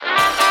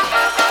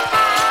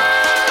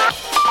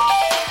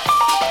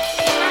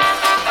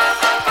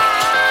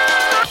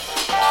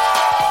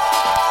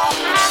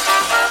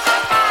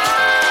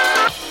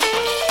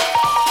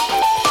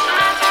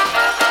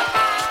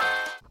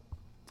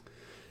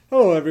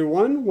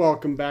everyone.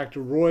 Welcome back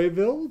to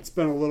Royville. It's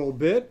been a little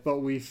bit, but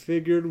we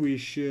figured we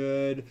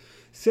should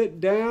sit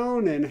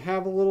down and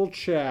have a little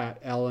chat,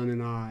 Ellen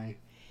and I.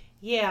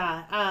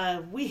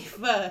 Yeah, we've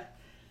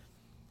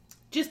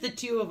just the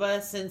two of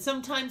us, and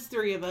sometimes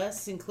three of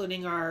us,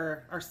 including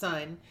our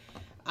son,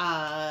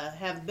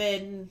 have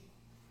been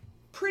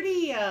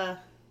pretty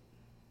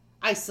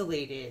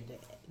isolated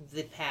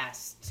the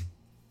past,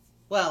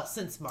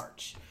 since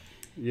March.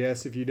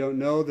 Yes, if you don't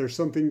know, there's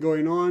something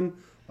going on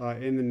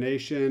in the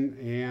nation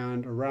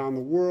and around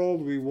the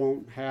world. We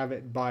won't have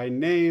it by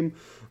name,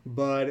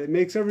 but it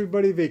makes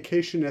everybody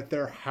vacation at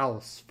their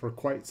house for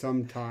quite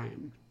some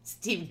time.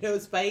 Steve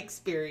knows by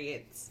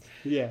experience.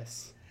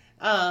 Yes.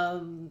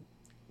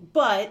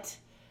 But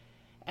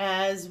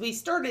as we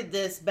started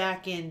this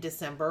back in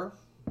December,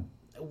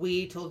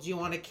 we told you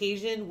on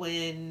occasion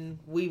when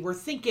we were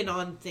thinking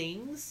on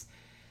things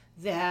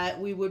that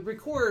we would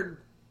record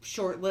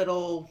short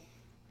little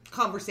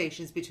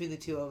conversations between the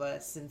two of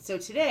us. And so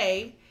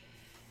today,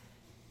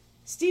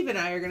 Steve and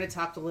I are going to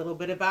talk a little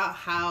bit about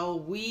how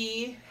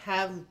we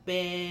have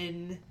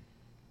been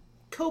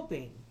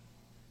coping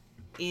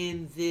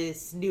in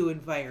this new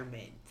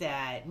environment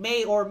that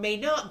may or may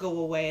not go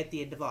away at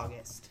the end of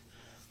August.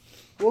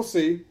 We'll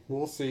see.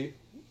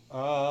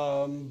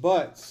 How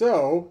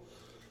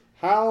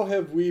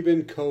have we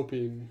been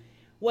coping?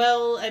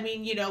 Well, I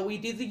mean, we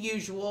do the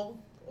usual: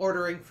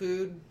 ordering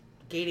food,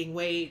 gaining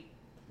weight,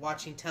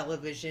 watching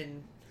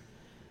television,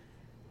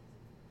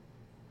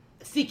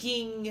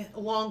 seeking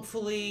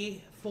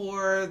longfully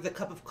for the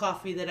cup of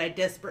coffee that I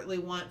desperately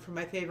want from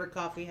my favorite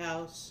coffee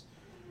house.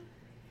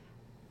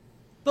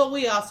 But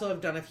we also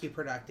have done a few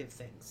productive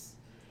things.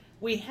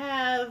 We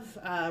have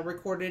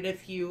recorded a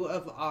few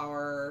of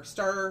our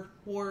Star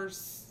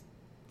Wars,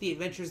 The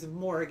Adventures of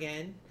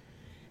Morgan.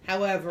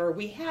 However,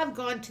 we have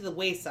gone to the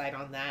wayside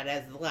on that,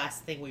 as the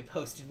last thing we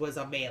posted was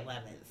on May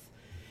 11th.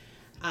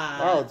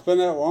 Wow, it's been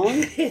that long?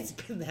 It's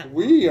been that long.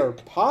 We are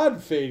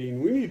pod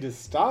fading. We need to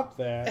stop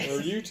that. Or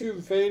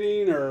YouTube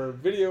fading, or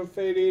video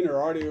fading,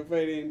 or audio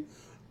fading.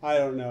 I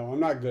don't know. I'm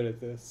not good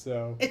at this,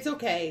 so. It's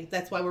okay.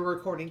 That's why we're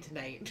recording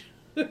tonight.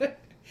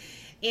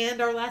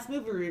 And our last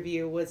movie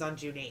review was on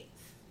June 8th.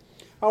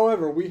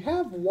 However, we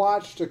have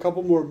watched a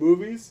couple more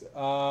movies.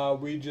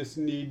 We just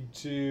need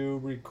to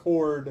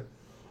record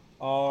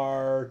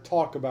our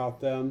talk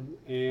about them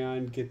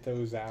and get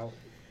those out.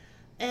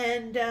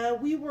 And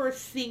we were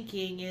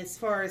thinking, as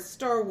far as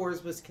Star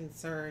Wars was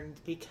concerned,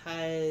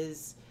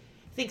 because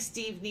I think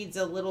Steve needs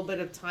a little bit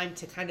of time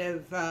to kind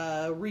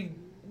of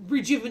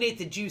rejuvenate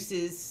the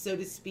juices, so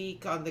to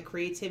speak, on the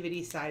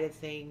creativity side of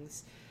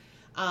things.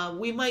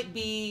 We might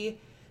be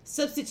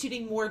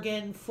substituting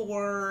Morgan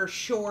for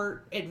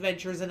short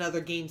adventures and other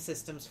game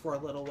systems for a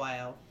little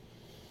while.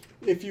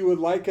 If you would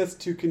like us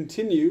to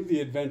continue the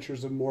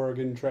adventures of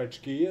Morgan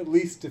Tretchke, at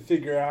least to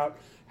figure out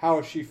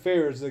how she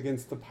fares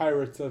against the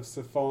pirates of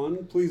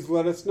Siphon, please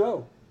let us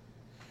know.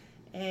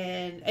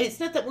 And it's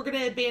not that we're going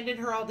to abandon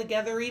her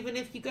altogether, even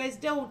if you guys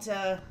don't.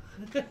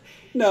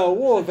 No,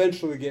 we'll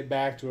eventually get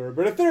back to her.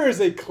 But if there is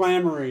a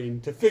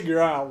clamoring to figure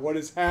out what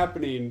is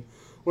happening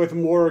with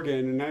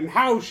Morgan and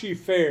how she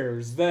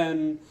fares,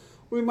 then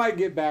we might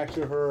get back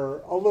to her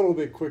a little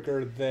bit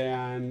quicker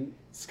than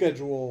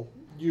schedule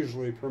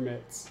usually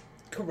permits.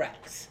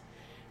 Correct.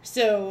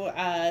 So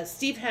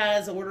Steve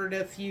has ordered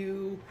a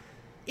few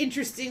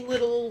interesting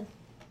little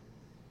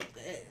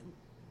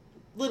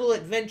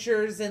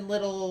adventures and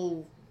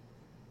little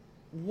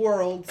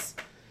worlds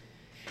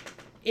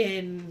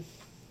in...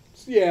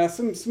 Yeah,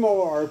 some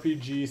small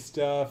RPG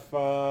stuff.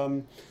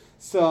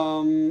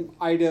 Some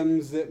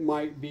items that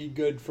might be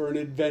good for an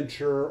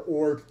adventure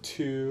or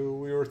two.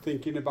 We were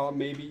thinking about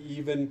maybe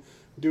even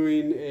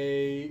doing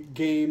a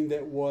game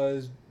that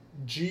was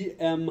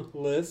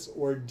GM-less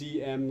or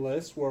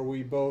DM-less, where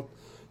we both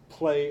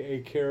play a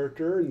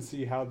character and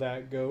see how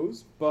that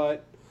goes.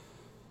 But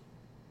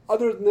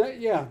other than that,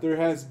 yeah, there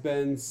has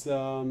been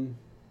some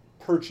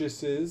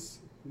purchases.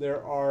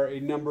 There are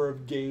a number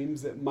of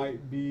games that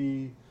might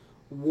be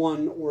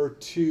 1 or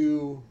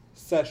 2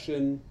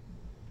 session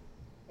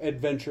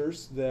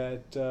adventures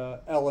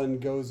that Ellen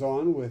goes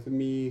on with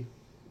me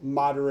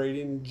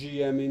moderating,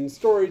 GMing,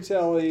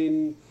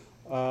 storytelling,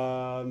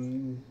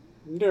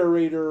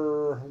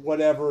 narrator,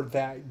 whatever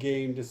that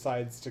game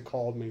decides to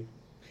call me.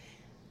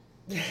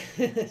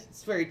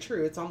 It's very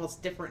true. It's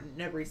almost different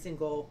in every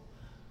single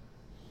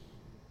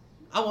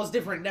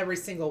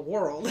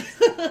world.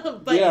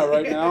 But yeah,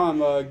 right now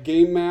I'm a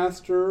game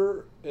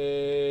master,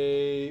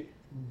 a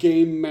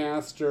game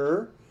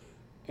master.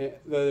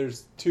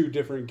 There's 2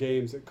 different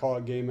games that call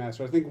it Game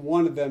Master. I think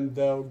one of them,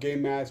 though,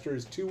 Game Master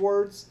is 2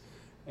 words,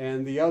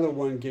 and the other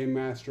one, Game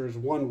Master, is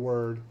 1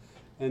 word.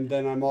 And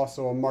then I'm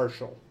also a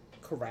marshal.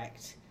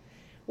 Correct.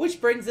 Which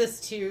brings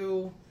us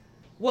to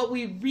what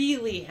we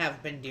really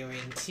have been doing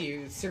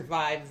to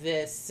survive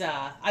this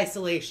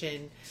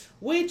isolation,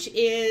 which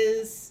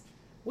is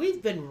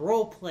we've been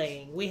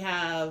role-playing. We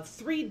have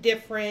 3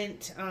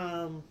 different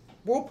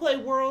role-play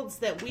worlds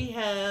that we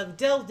have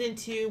delved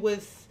into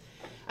with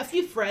a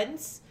few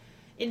friends.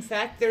 In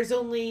fact, there's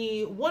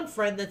only one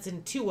friend that's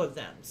in two of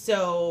them.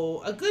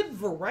 So a good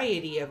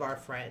variety of our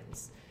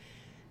friends.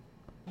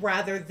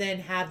 Rather than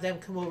have them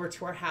come over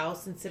to our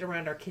house and sit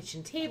around our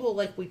kitchen table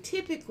like we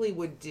typically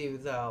would do,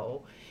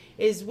 though,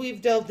 is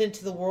we've delved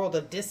into the world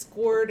of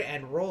Discord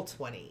and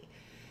Roll20.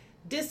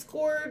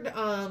 Discord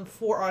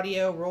for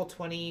audio,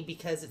 Roll20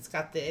 because it's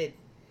got the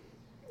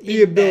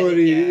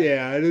ability,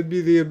 yeah, it'd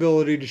be the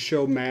ability to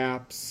show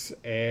maps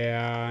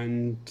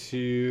and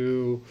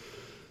to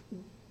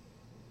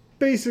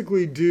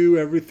basically do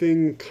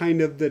everything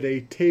kind of that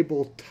a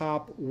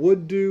tabletop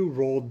would do.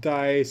 Roll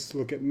dice,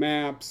 look at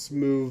maps,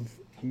 move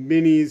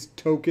minis,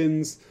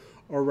 tokens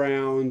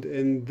around,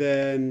 and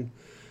then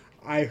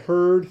I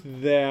heard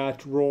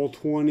that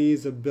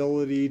Roll20's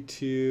ability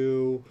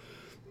to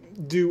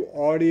do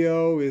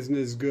audio isn't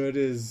as good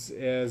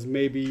as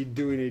maybe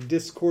doing a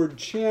Discord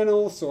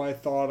channel, so I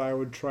thought I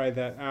would try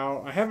that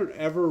out. I haven't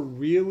ever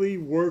really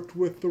worked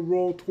with the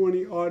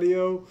Roll20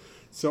 audio,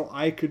 so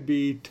I could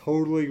be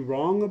totally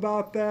wrong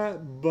about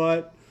that,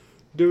 but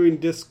doing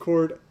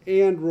Discord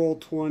and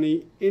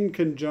Roll20 in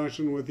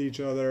conjunction with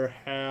each other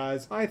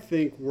has, I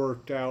think,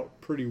 worked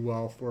out pretty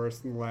well for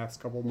us in the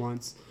last couple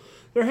months.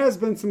 There has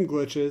been some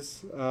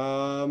glitches.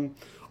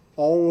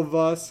 All of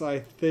us, I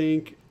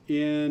think,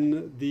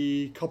 in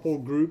the couple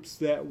groups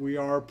that we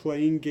are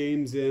playing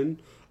games in.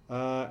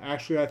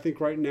 Actually, I think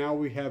right now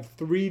we have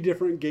 3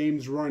 different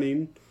games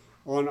running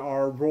on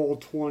our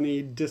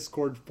Roll20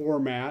 Discord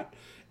format.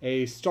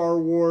 A Star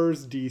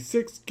Wars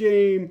D6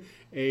 game,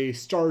 a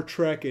Star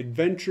Trek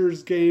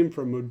Adventures game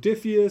from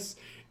Modiphius,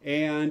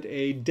 and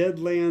a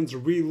Deadlands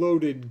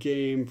Reloaded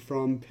game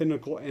from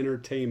Pinnacle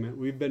Entertainment.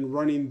 We've been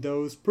running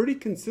those pretty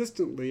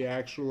consistently,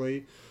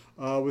 actually,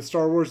 with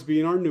Star Wars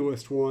being our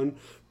newest one,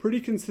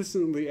 pretty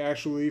consistently,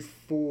 actually,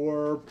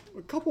 for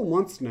a couple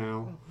months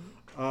now.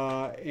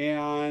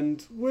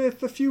 And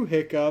with a few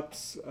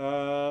hiccups,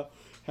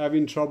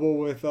 having trouble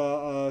with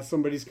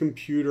somebody's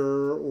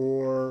computer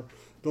or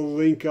the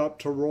link up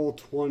to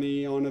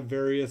Roll20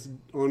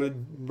 on a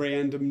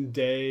random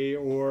day,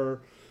 or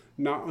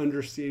not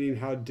understanding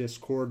how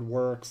Discord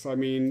works. I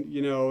mean,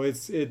 you know,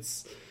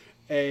 it's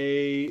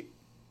a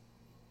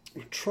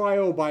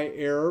trial by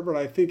error, but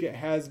I think it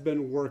has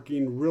been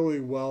working really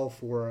well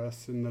for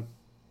us in the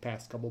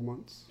past couple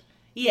months.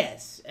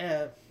 Yes.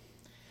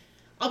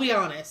 I'll be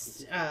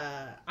honest.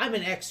 I'm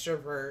an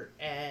extrovert,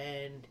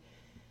 and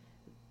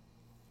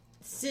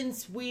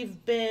since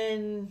we've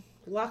been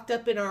locked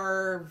up in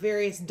our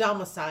various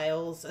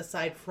domiciles,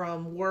 aside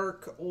from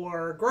work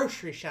or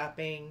grocery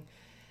shopping,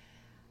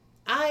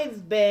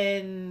 I've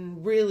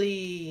been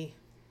really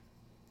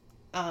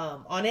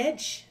on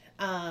edge.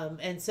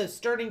 And so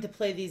starting to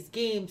play these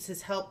games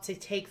has helped to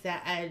take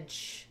that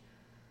edge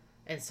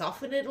and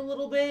soften it a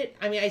little bit.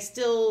 I mean, I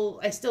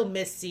still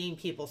miss seeing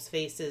people's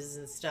faces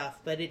and stuff,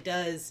 but it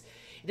does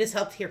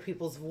help to hear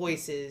people's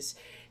voices.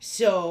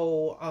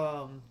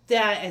 So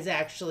that is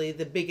actually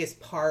the biggest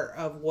part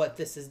of what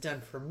this has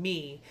done for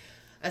me,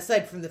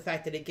 aside from the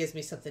fact that it gives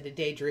me something to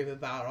daydream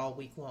about all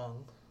week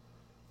long.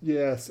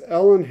 Yes,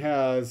 Ellen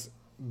has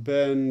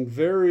been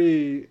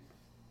very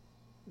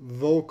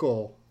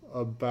vocal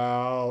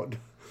about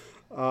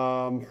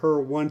her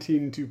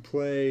wanting to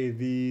play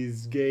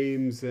these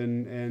games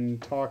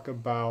and talk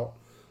about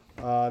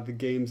the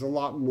games a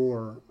lot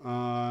more.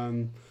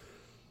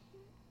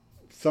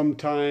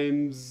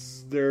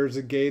 Sometimes there's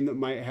a game that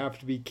might have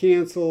to be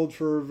canceled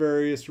for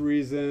various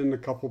reasons. A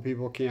couple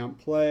people can't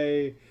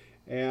play.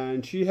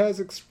 And she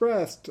has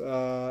expressed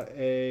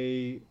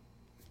a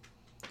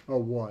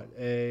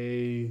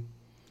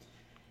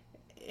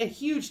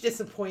huge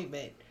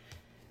disappointment.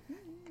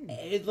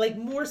 Like,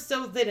 more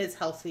so than is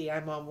healthy,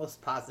 I'm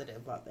almost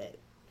positive of it.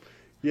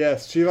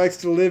 Yes, she likes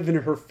to live in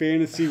her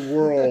fantasy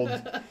world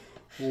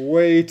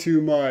way too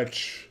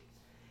much.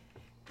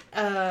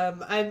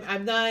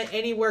 I'm not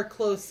anywhere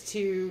close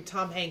to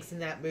Tom Hanks in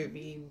that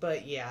movie,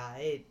 but yeah,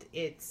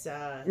 it's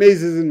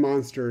Mazes and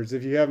Monsters.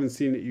 If you haven't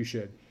seen it, you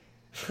should.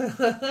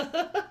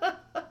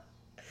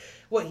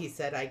 What he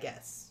said, I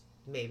guess,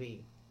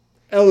 maybe.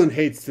 Ellen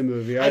hates the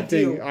movie.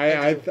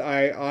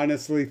 I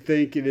honestly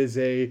think it is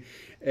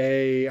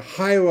a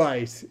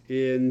highlight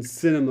in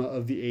cinema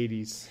of the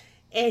 80s.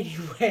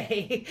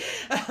 Anyway,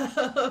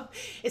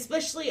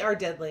 especially our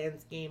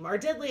Deadlands game. Our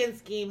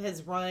Deadlands game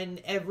has run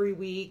every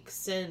week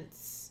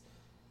since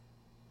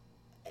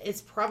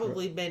it's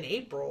probably been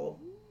April.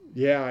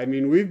 Yeah, I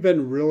mean, we've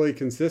been really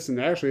consistent.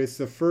 Actually, it's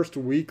the first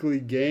weekly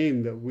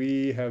game that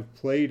we have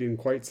played in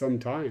quite some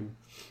time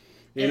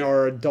in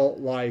our adult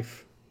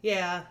life.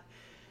 Yeah.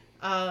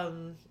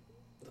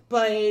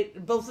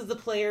 But both of the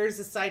players,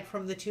 aside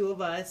from the two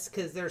of us,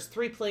 because there's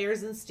 3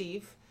 players and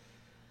Steve,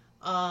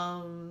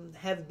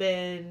 have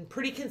been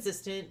pretty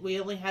consistent. We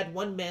only had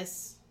 1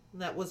 miss,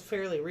 and that was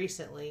fairly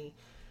recently.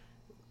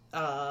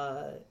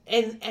 And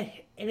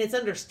it's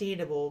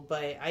understandable,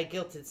 but I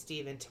guilted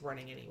Steve into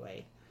running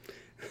anyway.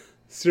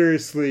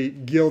 Seriously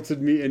guilted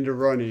me into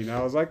running.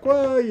 I was like,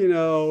 well, you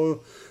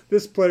know,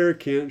 this player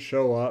can't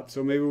show up,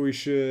 so maybe we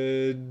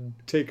should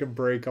take a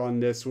break on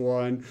this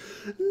one.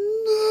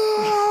 No!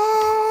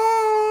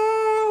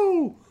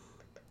 No!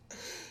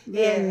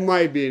 That Yeah.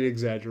 might be an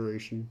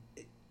exaggeration.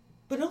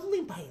 But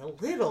only by a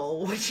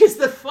little, which is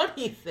the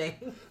funny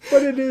thing.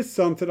 But it is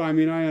something, I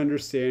mean, I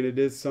understand. It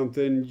is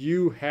something.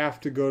 You have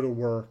to go to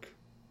work.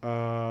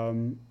 I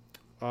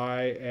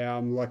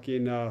am lucky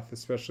enough,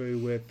 especially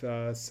with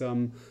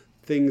some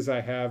things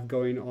I have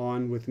going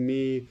on with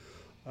me,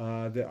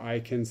 that I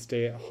can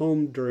stay at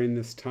home during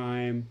this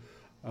time.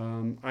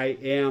 I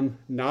am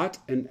not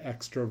an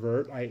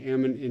extrovert. I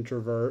am an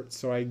introvert.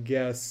 So I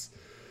guess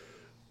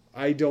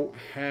I don't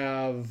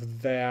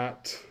have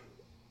that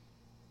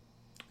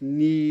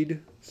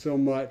need so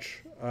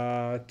much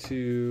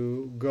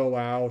to go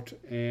out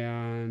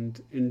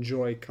and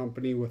enjoy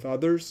company with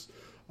others.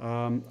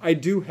 I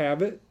do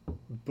have it,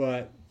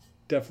 but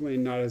definitely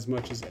not as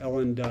much as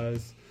Ellen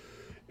does.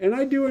 And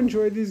I do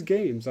enjoy these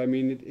games. I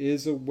mean, it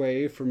is a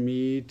way for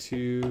me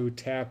to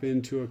tap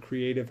into a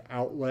creative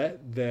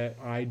outlet that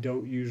I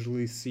don't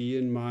usually see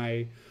in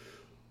my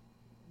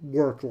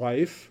work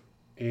life.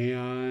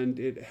 And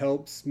it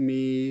helps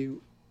me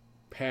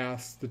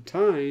pass the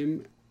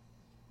time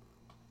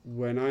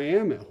when I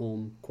am at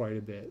home quite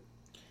a bit.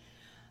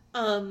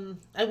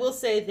 I will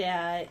say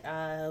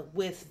that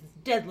with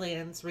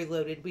Deadlands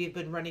Reloaded, we've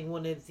been running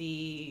one of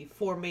the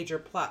 4 major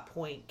plot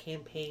point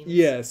campaigns.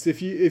 Yes,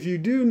 if you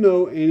do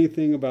know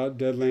anything about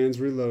Deadlands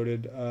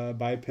Reloaded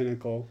by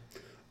Pinnacle,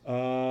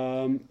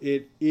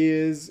 it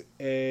is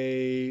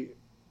a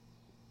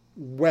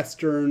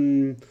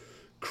Western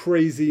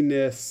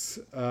craziness,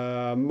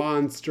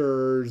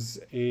 monsters,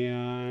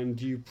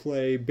 and you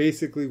play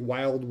basically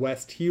Wild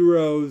West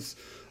heroes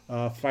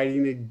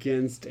fighting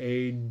against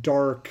a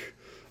dark,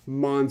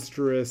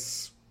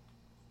 monstrous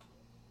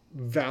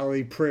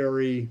valley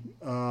prairie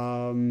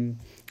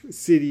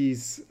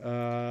cities.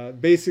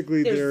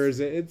 Basically,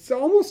 it's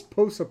almost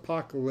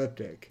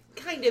post-apocalyptic.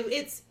 Kind of.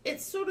 It's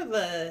sort of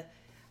a,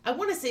 I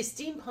want to say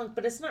steampunk,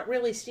 but it's not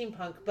really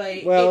steampunk.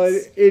 But well,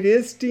 it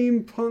is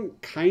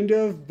steampunk, kind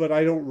of, but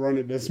I don't run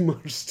it as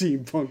much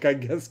steampunk, I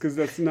guess, because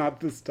that's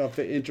not the stuff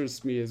that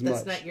interests me as much.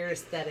 That's not your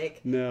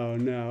aesthetic.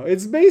 No.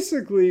 It's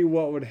basically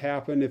what would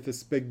happen if a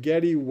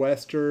spaghetti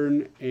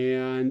western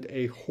and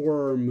a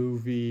horror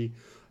movie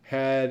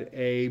had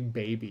a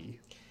baby.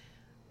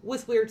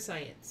 With weird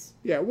science.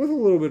 Yeah, with a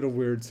little bit of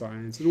weird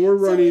science. And we're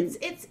running... So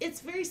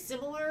it's very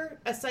similar,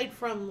 aside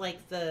from,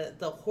 like,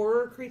 the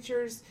horror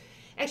creatures.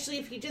 Actually,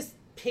 if you just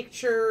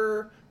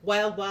picture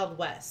Wild Wild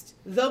West,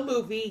 the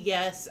movie,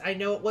 yes, I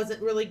know it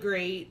wasn't really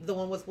great, the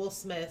one with Will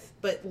Smith,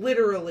 but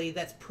literally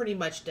that's pretty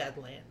much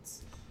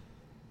Deadlands.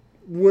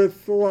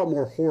 With a lot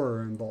more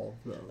horror involved,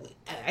 though.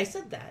 I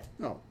said that.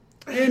 Oh.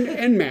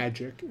 And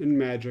magic.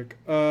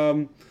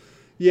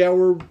 Yeah,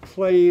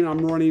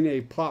 I'm running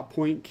a plot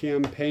point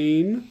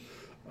campaign.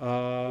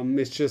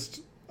 It's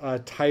just a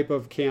type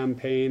of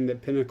campaign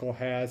that Pinnacle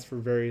has for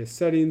various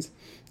settings.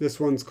 This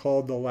one's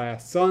called The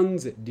Last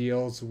Sons. It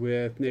deals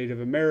with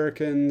Native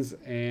Americans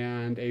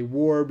and a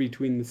war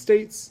between the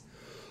states.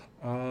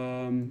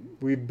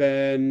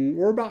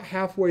 We're about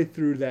halfway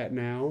through that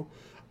now.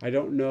 I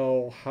don't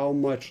know how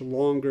much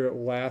longer it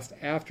will last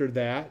after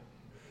that.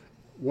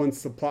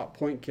 Once the plot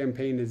point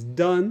campaign is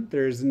done,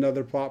 there's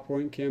another plot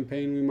point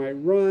campaign we might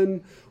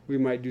run. We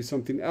might do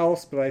something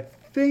else, but I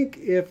think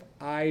if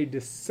I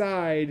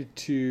decide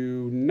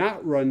to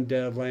not run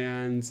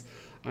Deadlands,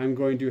 I'm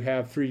going to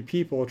have 3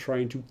 people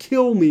trying to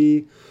kill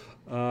me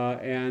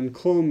and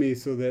clone me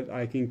so that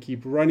I can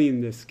keep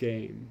running this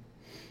game.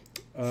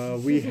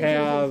 We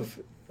have,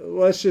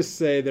 let's just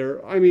say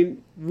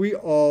we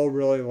all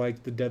really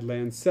like the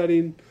Deadlands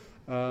setting,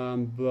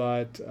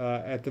 but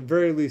at the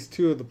very least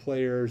 2 of the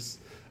players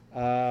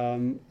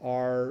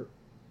are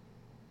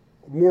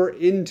more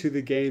into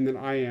the game than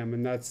I am,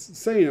 and that's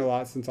saying a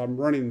lot since I'm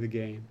running the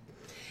game.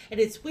 And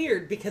it's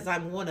weird because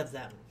I'm one of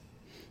them.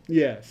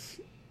 Yes.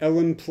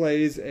 Ellen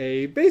plays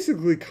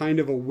basically kind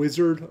of a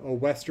wizard, a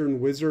Western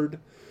wizard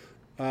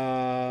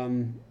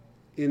in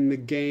the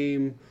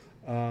game.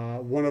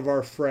 One of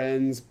our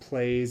friends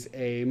plays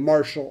a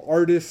martial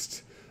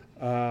artist,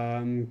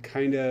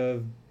 kind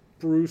of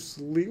Bruce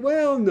Lee.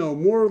 Well, no,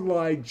 more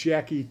like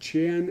Jackie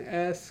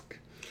Chan-esque.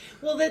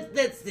 Well,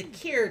 that's the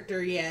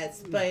character,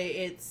 yes, but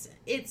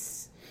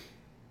it's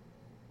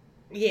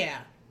yeah.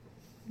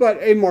 But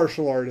a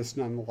martial artist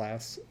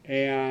nonetheless.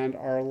 And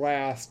our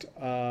last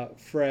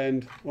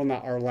friend, well,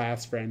 not our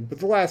last friend, but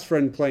the last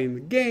friend playing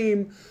the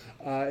game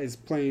is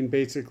playing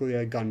basically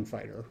a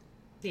gunfighter.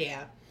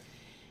 Yeah.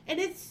 And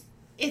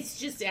it's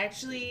just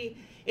actually,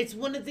 it's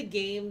one of the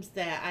games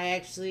that I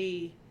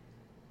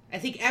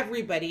think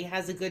everybody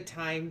has a good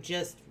time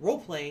just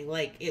role-playing.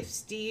 Like, if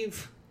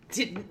Steve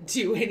didn't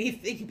do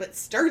anything but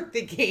start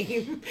the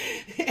game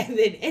and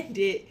then end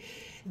it,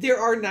 there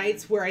are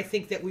nights where I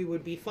think that we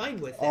would be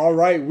fine with it. All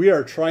right, we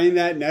are trying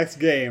that next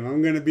game.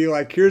 I'm going to be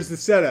like, here's the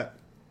setup.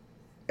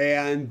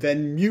 And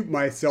then mute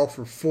myself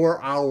for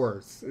 4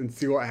 hours and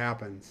see what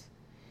happens.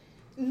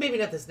 Maybe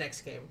not this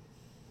next game.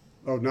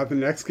 Oh, not the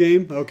next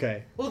game?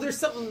 Okay. Well, there's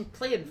something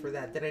planned for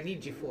that I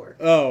need you for.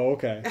 Oh,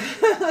 okay.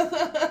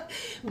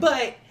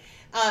 But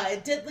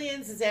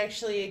Deadlands is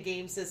actually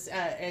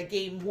a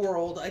game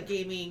world, a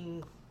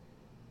gaming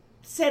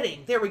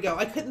setting. There we go.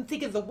 I couldn't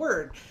think of the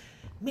word.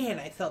 Man,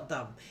 I felt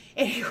dumb.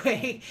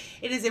 Anyway,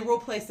 it is a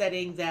role-play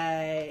setting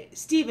that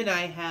Steve and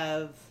I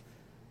have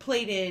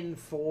played in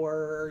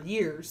for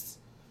years.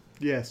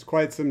 Yes,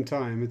 quite some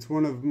time. It's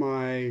one of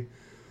my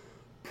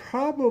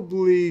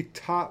probably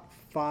top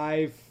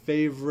 5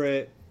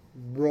 favorite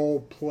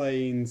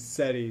role-playing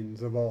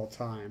settings of all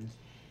time.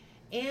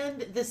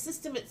 And the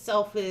system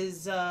itself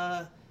is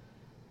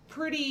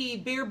pretty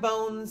bare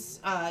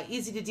bones,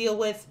 easy to deal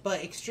with,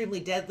 but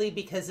extremely deadly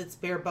because it's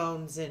bare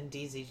bones and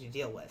easy to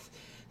deal with.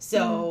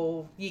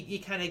 So you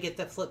kind of get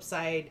the flip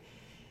side.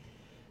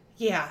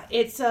 Yeah,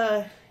 it's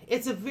a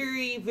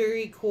very,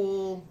 very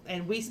cool,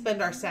 and we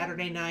spend our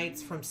Saturday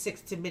nights from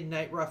 6 to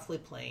midnight roughly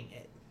playing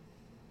it.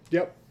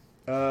 Yep.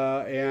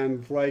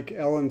 And like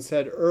Ellen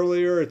said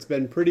earlier, it's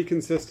been pretty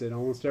consistent.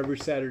 Almost every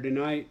Saturday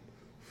night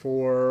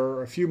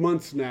for a few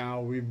months now,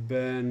 we've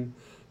been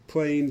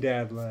playing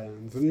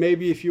Deadlands. And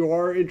maybe if you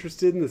are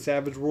interested in the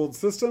Savage World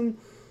system,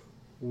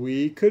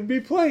 we could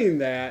be playing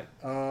that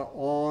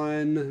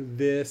on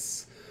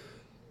this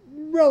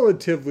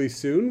relatively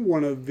soon.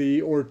 One of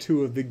the or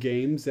two of the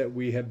games that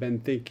we have been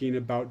thinking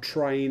about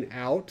trying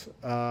out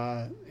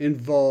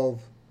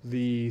involve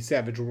the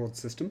Savage World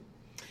system.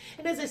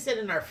 And as I said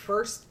in our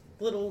first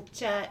little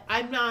chat,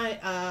 I'm not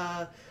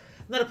a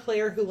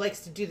player who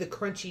likes to do the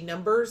crunchy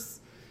numbers.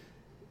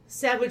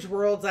 Savage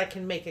Worlds, I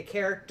can make a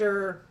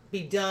character,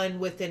 be done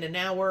within an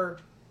hour,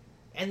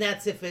 and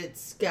that's if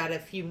it's got a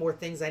few more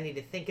things I need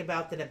to think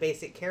about than a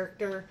basic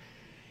character.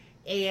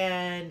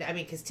 And, I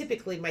mean, because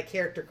typically my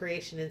character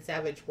creation in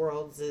Savage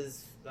Worlds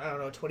is,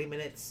 20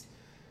 minutes,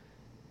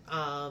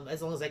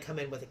 as long as I come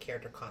in with a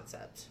character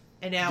concept.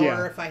 An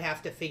hour if I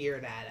have to figure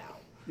that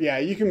out. Yeah,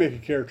 you can make a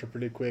character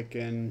pretty quick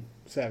in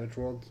Savage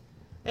Worlds.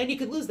 And you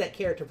could lose that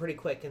character pretty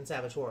quick in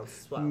Savage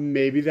Worlds as well.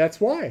 Maybe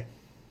that's why.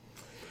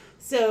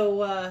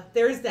 So,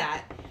 there's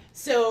that.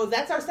 So,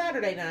 that's our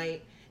Saturday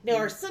night. Now,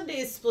 our Sunday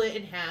is split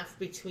in half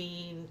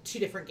between 2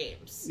 different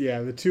games.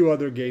 Yeah, the 2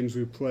 other games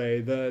we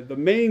play. The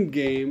main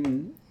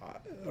game,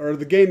 or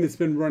the game that's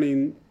been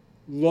running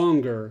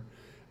longer,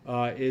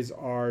 is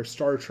our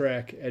Star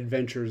Trek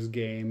Adventures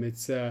game.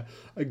 It's a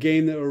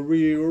game that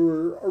we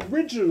were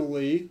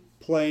originally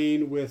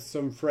playing with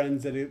some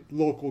friends at a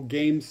local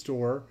game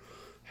store.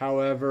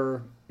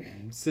 However,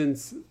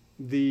 since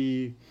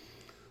the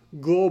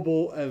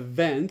global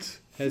event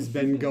has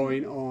been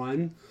going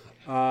on,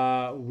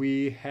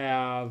 we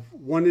have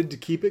wanted to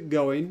keep it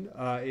going.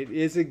 It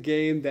is a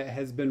game that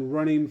has been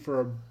running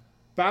for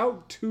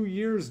about 2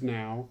 years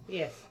now.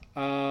 Yes.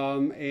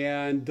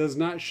 And does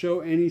not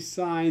show any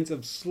signs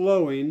of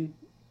slowing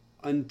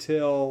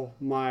until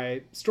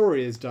my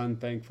story is done,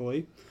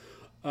 thankfully.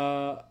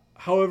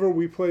 However,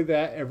 we play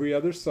that every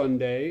other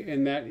Sunday,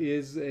 and that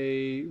is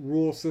a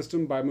rule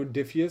system by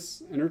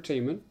Modifius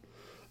Entertainment.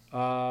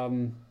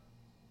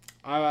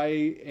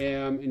 I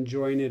am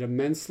enjoying it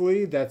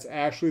immensely. That's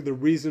actually the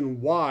reason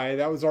why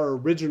that was our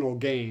original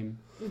game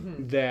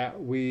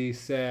that we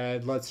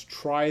said, let's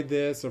try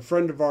this. A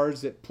friend of ours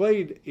that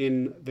played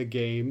in the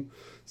game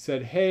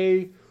said,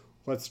 hey,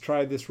 let's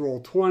try this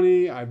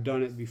Roll20. I've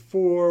done it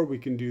before. We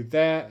can do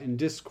that in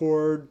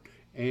Discord.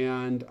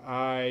 And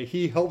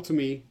he helped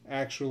me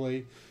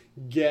actually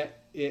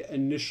get it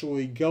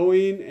initially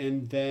going.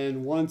 And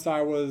then once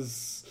I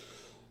was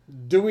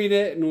doing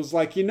it and was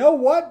like, you know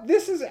what?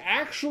 This is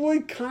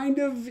actually kind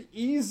of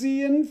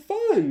easy and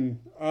fun.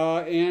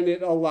 And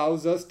it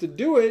allows us to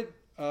do it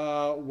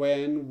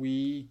when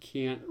we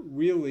can't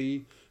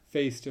really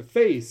face to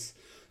face.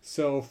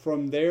 So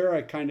from there,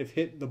 I kind of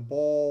hit the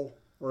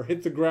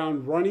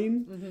ground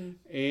running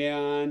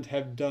and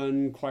have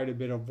done quite a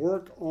bit of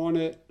work on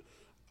it.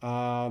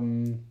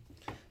 We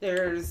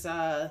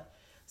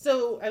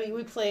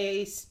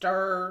play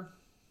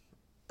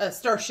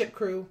Starship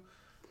Crew.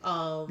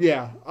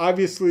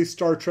 Obviously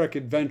Star Trek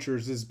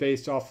Adventures is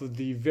based off of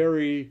the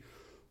very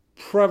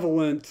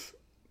prevalent,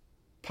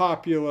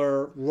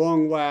 popular,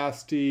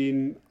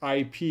 long-lasting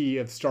IP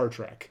of Star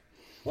Trek.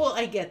 Well,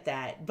 I get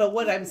that, but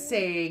what I'm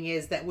saying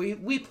is that we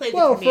play the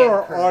Well, command for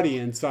our crew.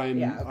 Audience,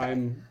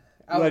 I'm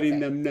letting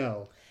them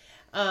know.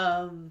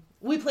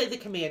 We play the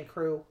command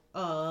crew.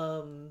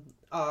 Of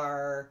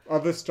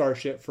a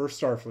starship for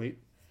Starfleet.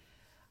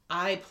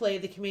 I play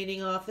the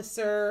commanding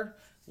officer.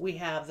 We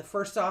have the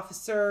first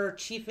officer,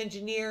 chief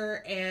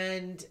engineer,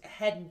 and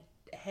head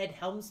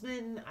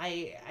helmsman.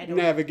 I don't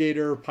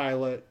Navigator,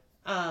 pilot.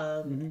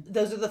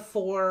 Those are the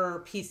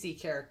 4 PC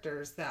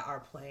characters that are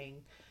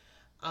playing.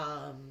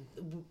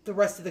 The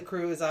rest of the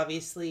crew is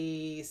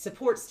obviously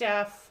support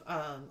staff,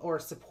 or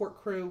support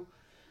crew,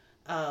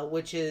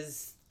 which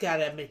is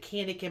got a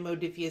mechanic in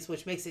Modifius,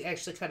 which makes it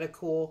actually kind of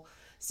cool.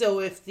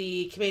 So if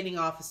the commanding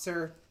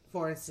officer,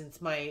 for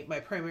instance, my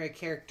primary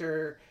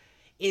character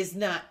is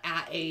not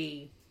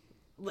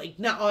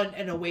not on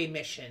an away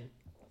mission,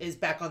 is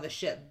back on the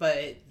ship,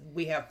 but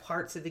we have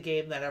parts of the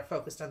game that are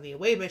focused on the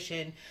away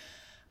mission,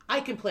 I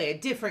can play a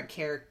different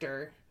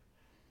character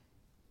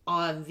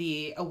on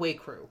the away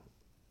crew.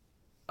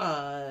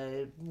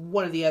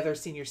 one of the other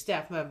senior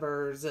staff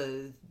members,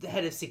 the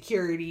head of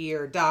security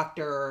or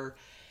doctor or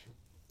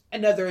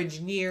another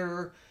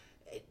engineer,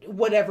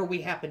 whatever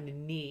we happen to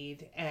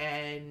need.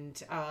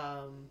 And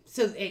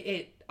so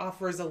it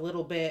offers a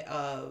little bit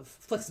of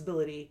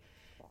flexibility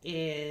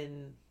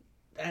in,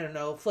 I don't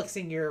know,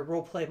 flexing your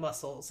role play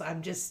muscles.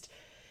 I'm just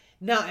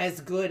not as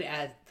good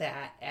at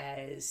that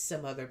as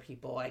some other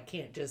people. I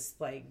can't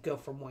just like go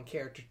from one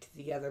character to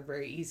the other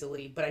very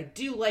easily, but I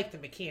do like the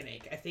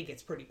mechanic. I think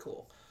it's pretty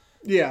cool.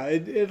 Yeah,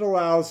 it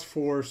allows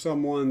for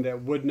someone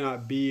that would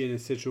not be in a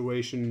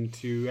situation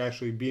to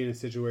actually be in a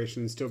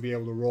situation and still be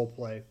able to role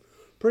play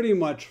pretty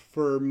much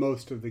for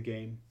most of the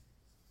game.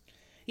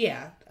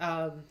 Yeah.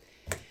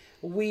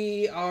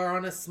 We are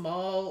on a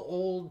small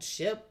old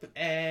ship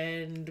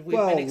and we've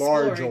been exploring.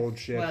 Large old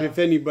ship. Well, if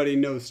anybody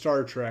knows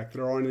Star Trek,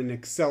 they're on an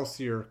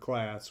Excelsior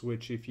class,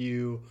 which if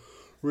you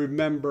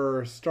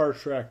remember Star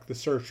Trek, The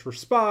Search for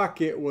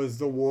Spock, it was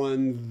the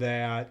one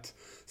that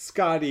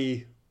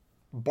Scotty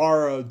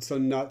borrowed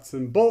some nuts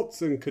and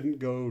bolts and couldn't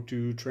go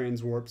to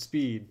transwarp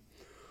speed.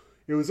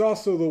 It was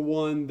also the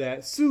one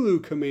that Sulu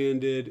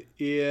commanded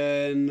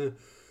in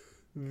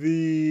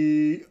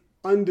the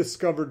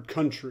Undiscovered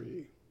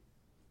Country.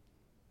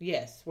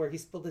 Yes, where he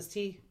spilled his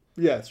tea.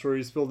 Yes, where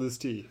he spilled his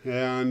tea.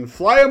 And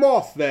fly him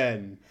off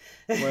then,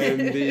 when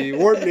the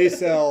warp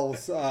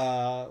nacelles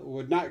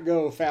would not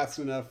go fast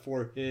enough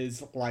for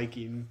his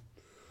liking.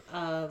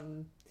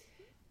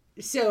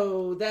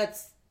 So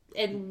that's...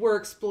 And we're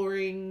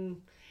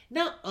exploring,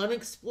 not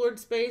unexplored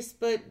space,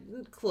 but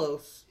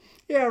close.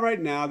 Yeah,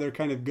 right now they're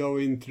kind of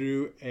going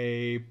through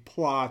a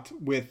plot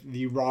with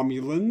the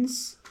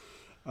Romulans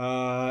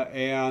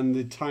and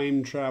the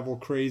time travel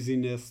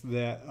craziness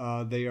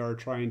that they are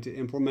trying to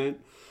implement.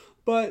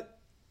 But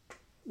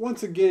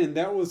once again,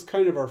 that was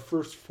kind of our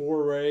first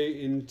foray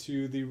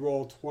into the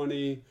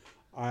Roll20.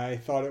 I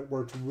thought it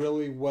worked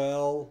really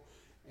well.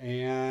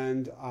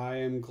 And I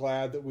am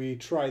glad that we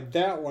tried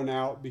that one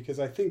out because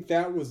I think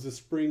that was the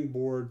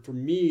springboard for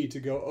me to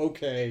go,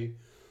 okay,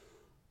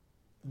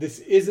 this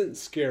isn't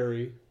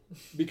scary.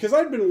 Because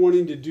I'd been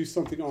wanting to do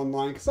something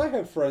online because I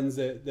have friends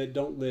that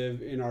don't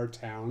live in our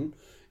town.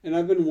 And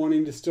I've been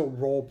wanting to still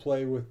role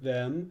play with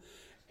them.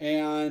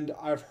 And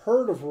I've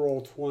heard of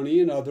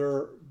Roll20 and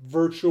other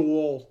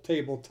virtual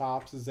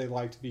tabletops, as they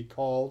like to be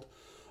called.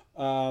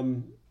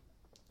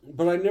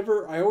 But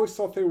I always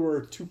thought they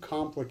were too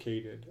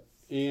complicated.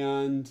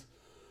 And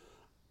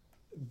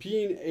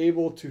being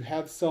able to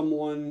have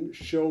someone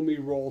show me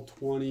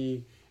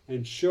Roll20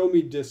 and show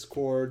me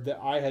Discord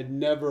that I had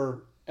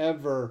never,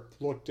 ever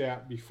looked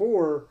at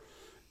before,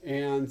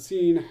 and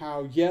seeing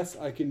how, yes,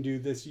 I can do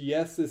this,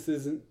 yes, this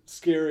isn't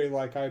scary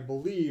like I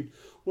believed,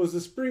 was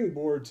a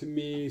springboard to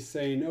me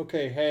saying,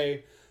 okay,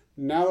 hey,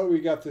 now that we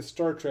got this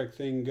Star Trek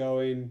thing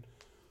going,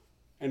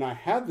 and I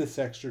have this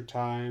extra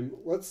time,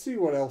 let's see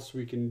what else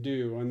we can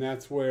do. And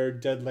that's where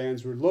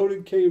Deadlands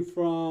Reloaded came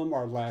from,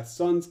 our Last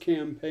Sons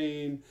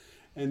campaign,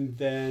 and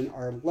then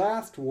our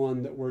last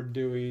one that we're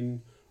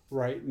doing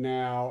right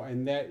now,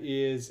 and that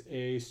is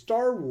a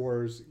Star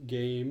Wars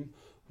game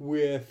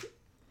with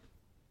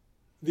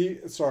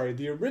the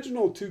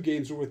original two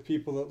games are with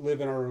people that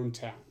live in our own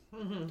town.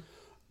 Mm-hmm.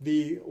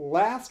 The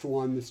last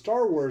one, the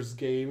Star Wars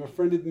game, a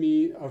friend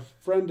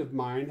of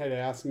mine had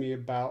asked me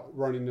about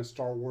running a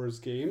Star Wars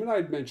game, and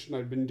I'd mentioned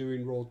I'd been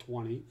doing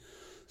Roll20.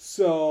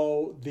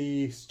 So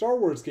the Star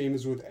Wars game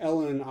is with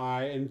Ellen and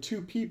I and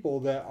two people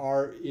that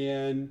are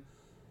in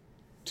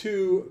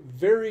two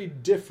very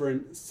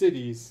different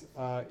cities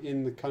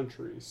in the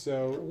country.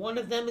 So one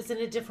of them is in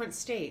a different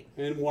state.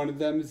 And one of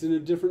them is in a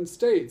different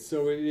state.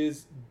 So it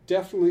is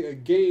definitely a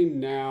game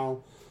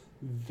now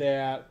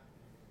that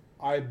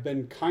I've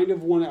been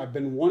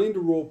wanting to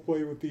role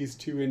play with these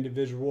two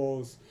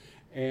individuals,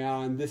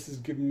 and this has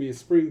given me a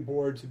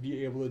springboard to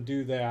be able to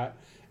do that.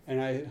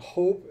 And I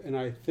hope and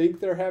I think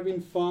they're having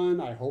fun.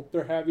 I hope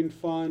they're having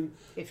fun.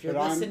 If you're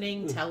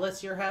listening, tell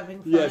us you're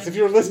having fun. Yes, if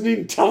you're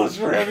listening, tell us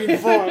we're having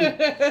fun.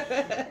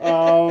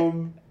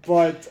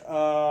 But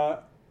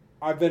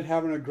I've been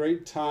having a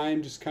great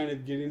time just kind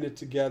of getting it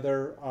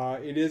together.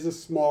 It is a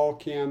small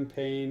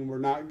campaign.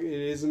 It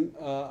isn't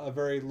a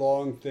very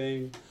long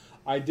thing.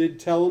 I did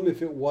tell them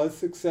if it was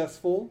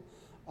successful,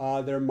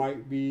 there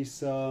might be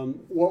some...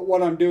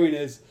 What I'm doing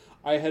is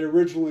I had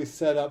originally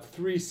set up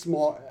 3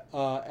 small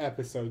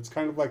episodes,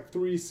 kind of like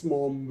 3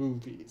 small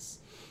movies.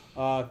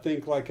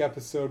 Think like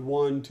episode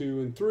 1,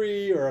 2, and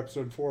 3, or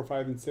episode 4,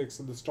 5, and 6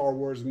 of the Star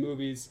Wars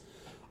movies.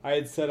 I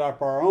had set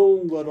up our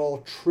own little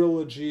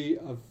trilogy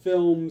of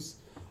films,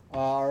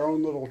 our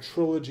own little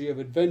trilogy of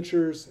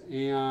adventures,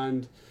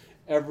 and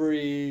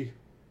every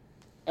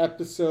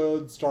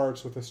episode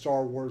starts with a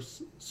Star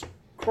Wars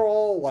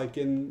scroll, like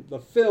in the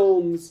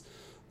films.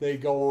 They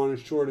go on a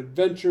short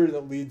adventure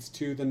that leads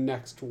to the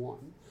next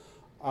one.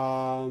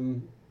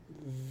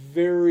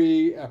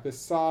 Very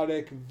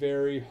episodic,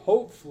 very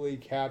hopefully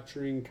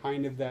capturing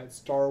kind of that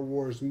Star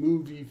Wars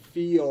movie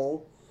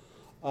feel,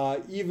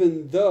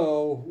 even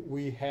though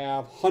we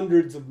have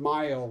hundreds of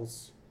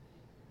miles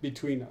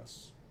between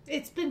us.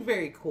 It's been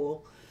very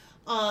cool.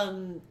 I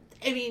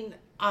mean,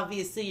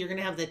 obviously you're going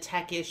to have the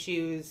tech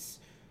issues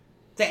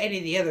that any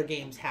of the other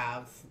games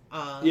have.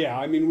 Yeah,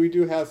 I mean, we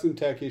do have some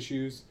tech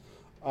issues.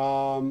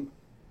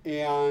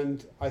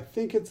 And I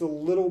think it's a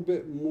little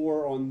bit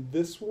more on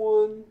this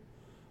one,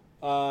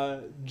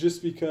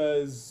 just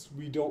because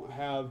we don't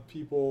have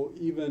people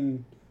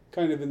even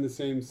kind of in the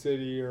same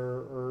city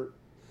or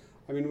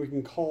I mean, we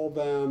can call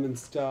them and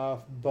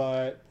stuff,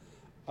 but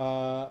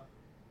the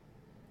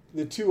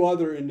two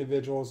other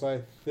individuals,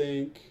 I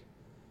think,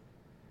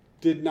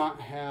 did not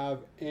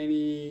have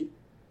any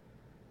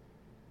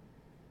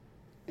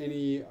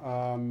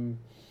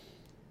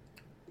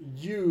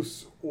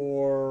use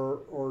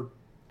or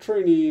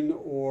training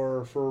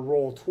or for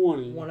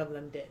Roll20. One of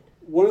them did.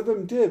 One of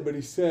them did, but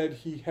he said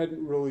he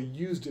hadn't really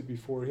used it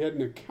before. He had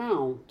an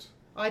account.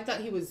 I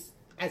thought he was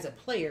as a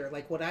player,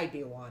 like what I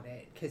do on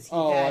it, because he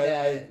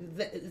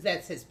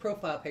that's his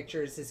profile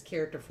picture, is his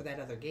character for that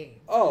other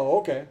game. Oh,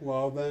 okay.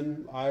 Well,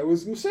 then I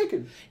was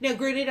mistaken. Now,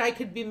 granted, I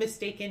could be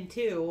mistaken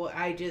too.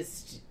 I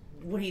just,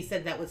 when he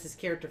said that was his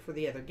character for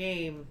the other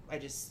game, I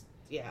just,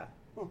 kind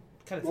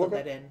of filled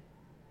that in.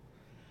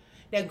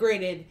 Now,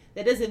 granted,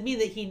 that doesn't mean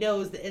that he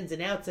knows the ins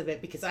and outs of it,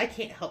 because I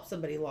can't help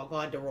somebody log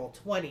on to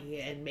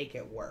Roll20 and make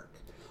it work.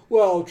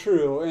 Well,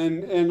 true,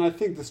 and I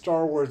think the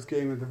Star Wars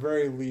game at the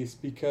very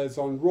least, because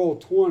on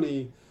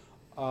Roll20,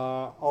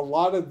 a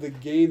lot of the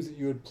games that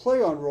you would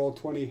play on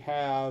Roll20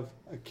 have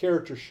a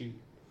character sheet,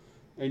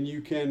 and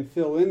you can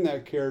fill in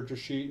that character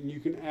sheet, and you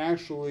can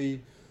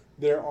actually,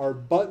 there are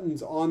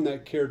buttons on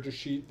that character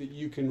sheet that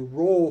you can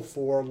roll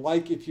for,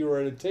 like if you were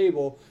at a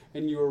table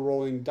and you were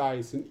rolling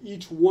dice, and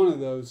each one of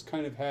those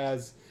kind of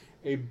has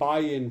a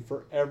buy-in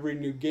for every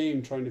new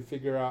game, trying to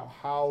figure out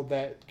how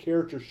that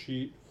character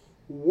sheet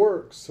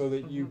works so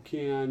that you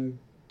can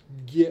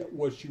get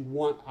what you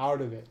want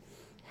out of it.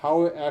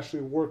 How it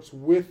actually works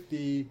with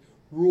the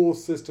rule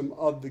system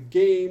of the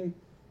game,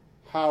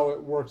 how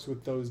it works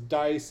with those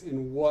dice,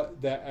 and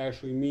what that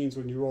actually means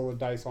when you roll a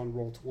dice on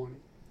Roll20.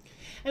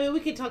 I mean, we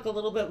could talk a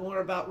little bit more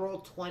about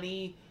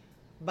Roll20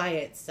 by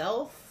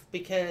itself,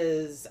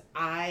 because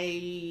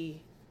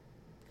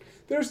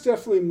there's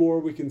definitely more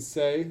we can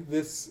say.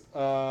 This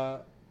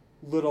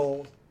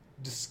little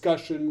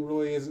discussion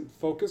really isn't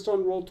focused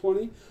on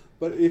Roll20,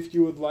 but if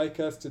you would like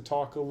us to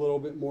talk a little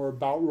bit more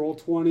about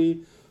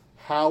Roll20,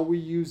 how we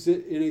use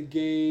it in a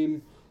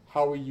game,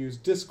 how we use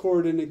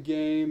Discord in a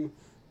game,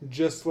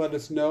 just let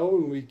us know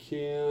and we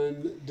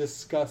can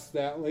discuss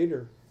that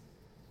later.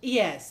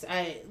 Yes,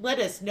 let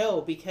us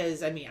know,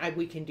 because, I mean,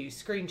 we can do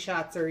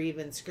screenshots or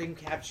even screen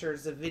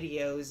captures of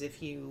videos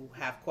if you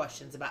have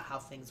questions about how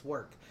things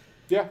work.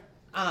 Yeah.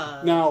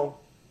 Now,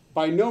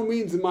 by no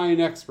means am I an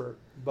expert,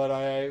 but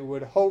I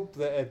would hope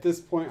that at this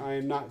point I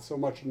am not so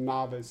much a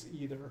novice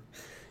either.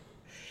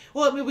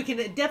 Well, I mean, we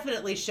can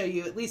definitely show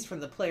you, at least from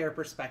the player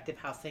perspective,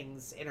 how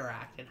things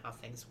interact and how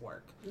things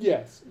work.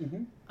 Yes.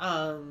 Mm-hmm.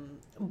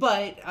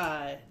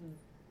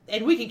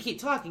 And we can keep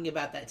talking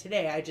about that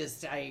today.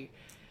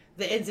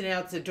 The ins and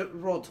outs of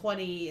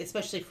Roll20,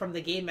 especially from the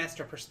Game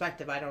Master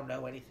perspective, I don't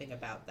know anything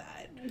about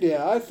that.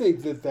 Yeah, I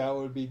think that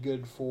would be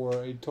good for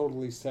a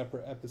totally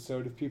separate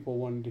episode if people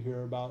wanted to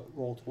hear about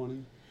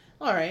Roll20.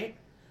 All right.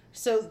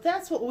 So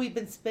that's what we've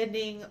been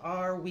spending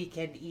our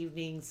weekend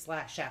evenings /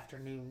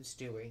 afternoons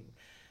doing,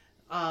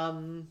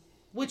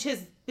 which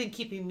has been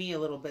keeping me a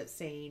little bit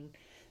sane.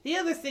 The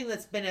other thing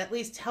that's been at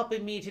least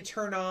helping me to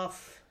turn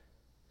off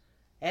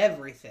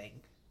everything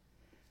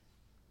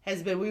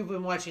has been, we've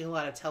been watching a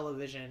lot of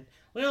television.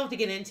 We don't have to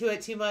get into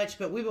it too much,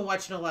 but we've been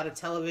watching a lot of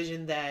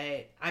television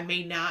that I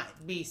may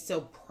not be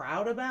so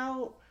proud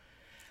about.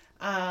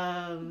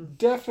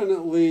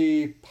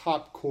 Definitely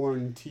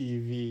popcorn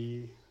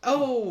TV.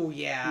 Oh,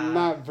 yeah.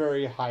 Not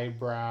very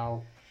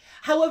highbrow.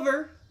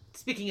 However,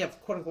 speaking of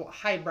quote-unquote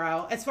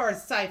highbrow, as far as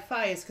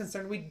sci-fi is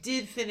concerned, we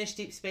did finish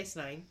Deep Space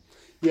Nine.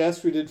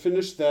 Yes, we did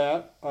finish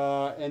that.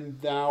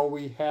 And now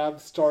we have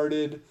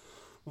started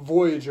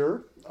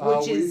Voyager.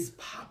 Which is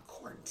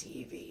popcorn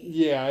TV.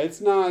 Yeah,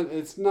 it's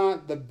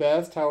not the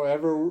best.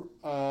 However,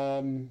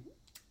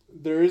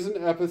 there is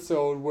an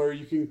episode where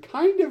you can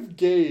kind of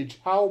gauge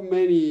how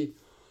many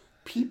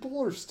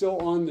people are still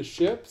on the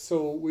ship.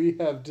 So we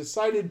have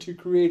decided to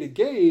create a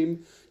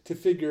game to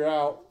figure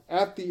out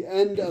at the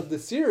end of the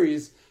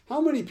series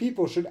how many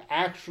people should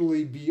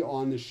actually be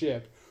on the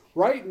ship.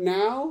 Right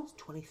now,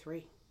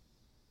 23.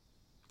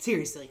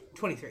 Seriously,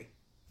 23.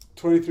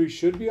 23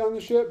 should be on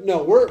the ship?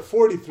 No, we're at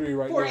 43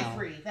 right now.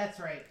 43, that's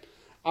right.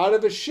 Out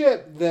of a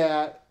ship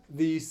that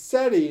the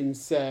setting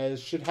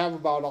says should have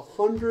about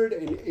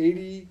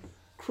 180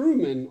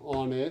 crewmen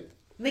on it.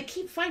 And they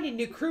keep finding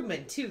new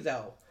crewmen too,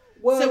 though.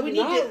 Well, so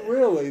not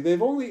really.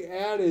 They've only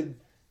added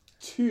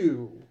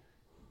 2.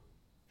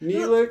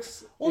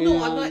 Neelix.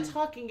 No, I'm not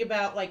talking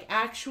about like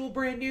actual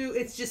brand new.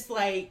 It's just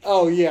like...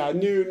 Oh, yeah.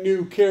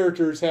 New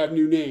characters have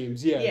new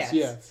names.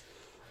 Yes.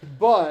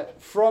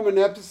 But from an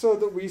episode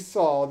that we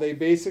saw, they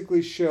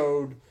basically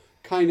showed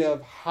kind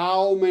of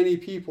how many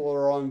people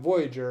are on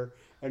Voyager.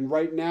 And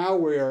right now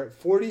we are at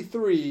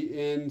 43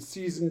 in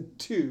season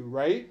 2,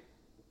 right?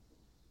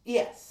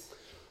 Yes.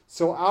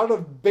 So out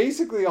of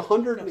basically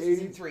 180...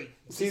 season 3.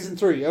 Season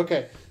 3,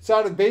 okay. So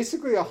out of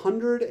basically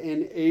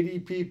 180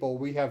 people,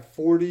 we have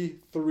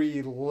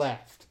 43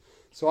 left.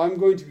 So I'm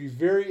going to be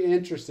very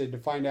interested to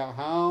find out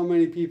how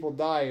many people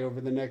die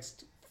over the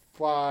next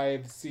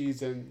 5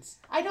 seasons.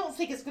 I don't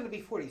think it's going to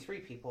be 43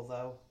 people,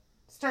 though.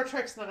 Star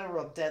Trek's not a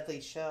real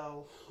deadly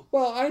show.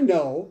 Well, I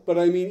know, but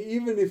I mean,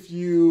 even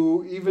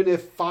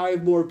if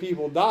 5 more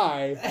people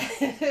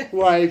die,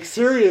 like,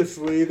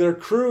 seriously, they're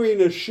crewing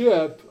a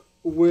ship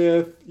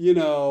with,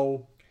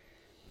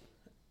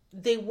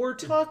 They were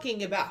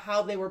talking about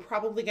how they were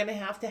probably going to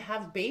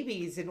have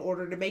babies in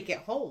order to make it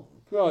home.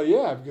 Well,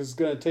 yeah, because it's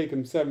going to take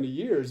them 70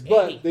 years,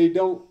 but 80. they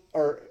don't,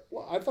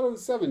 I thought it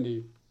was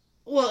 70.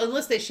 Well,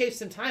 unless they shaved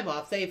some time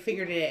off, they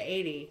figured it at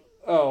 80.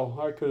 Oh,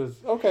 I could have,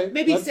 okay.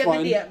 Maybe that's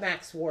 70 fine. at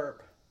max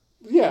warp.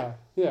 Yeah.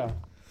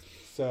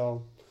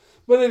 So,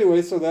 but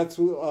anyway, so that's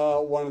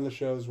one of the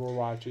shows we're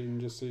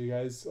watching, just so you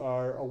guys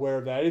are aware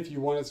of that. If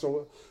you want us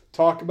to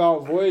talk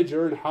about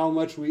Voyager and how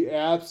much we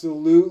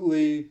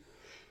absolutely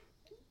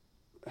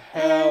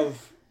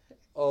have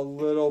a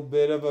little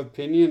bit of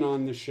opinion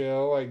on the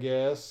show, I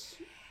guess.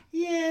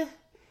 Yeah.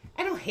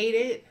 I don't hate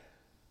it.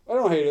 I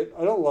don't hate it.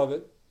 I don't love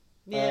it.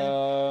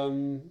 Yeah.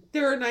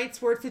 There are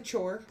nights where it's a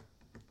chore.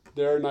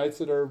 There are nights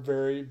that are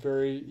very,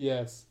 very,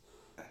 yes.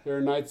 There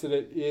are nights that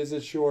it is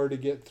a chore to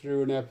get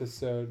through an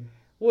episode.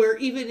 Where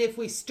even if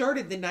we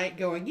started the night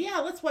going, yeah,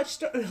 let's watch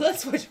Voyager.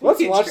 Let's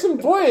watch some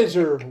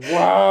Voyager.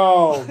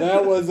 Wow,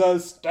 that was a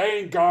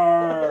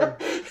stinker.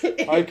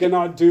 I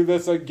cannot do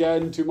this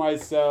again to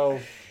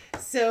myself.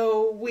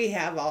 So we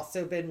have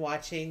also been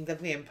watching The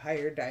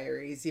Vampire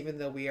Diaries, even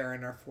though we are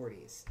in our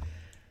 40s.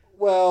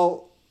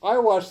 Well, I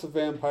watched The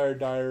Vampire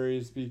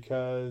Diaries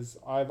because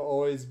I've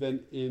always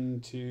been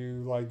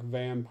into like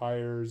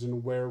vampires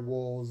and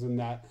werewolves and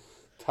that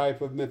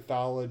type of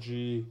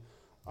mythology.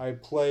 I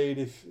played,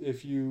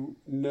 if you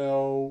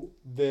know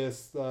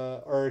this,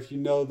 or if you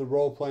know the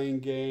role-playing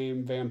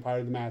game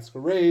Vampire the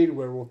Masquerade,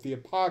 Werewolf the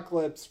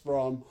Apocalypse,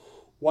 from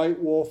White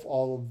Wolf,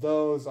 all of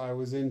those. I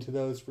was into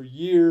those for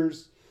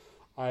years.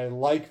 I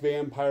like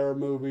vampire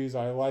movies.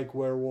 I like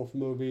werewolf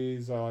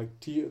movies. I like,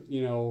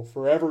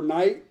 Forever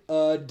Night,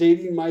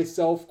 dating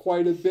myself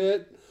quite a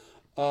bit.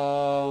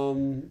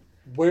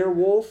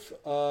 Werewolf,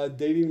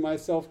 dating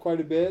myself quite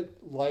a bit.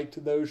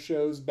 Liked those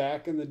shows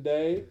back in the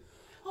day.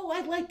 Oh,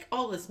 I like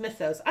all this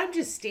mythos. I'm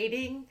just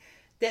stating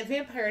that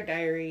Vampire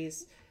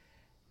Diaries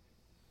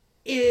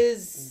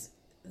is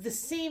the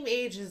same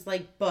age as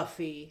like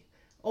Buffy,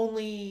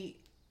 only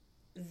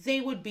they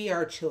would be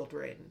our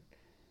children.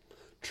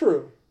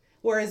 True.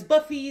 Whereas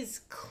Buffy's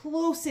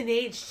close in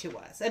age to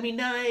us. I mean,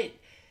 not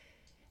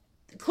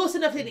close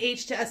enough in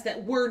age to us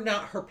that we're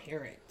not her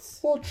parents.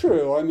 Well,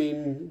 true. I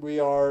mean, we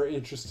are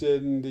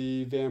interested in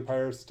the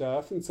vampire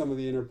stuff and some of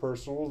the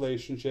interpersonal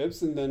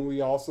relationships. And then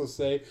we also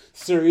say,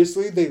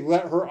 seriously, they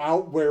let her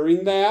out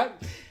wearing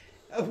that?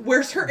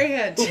 Where's her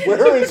aunt?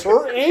 Where is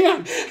her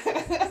aunt?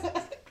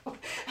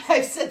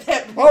 I've said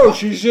that before. Oh,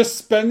 she's just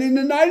spending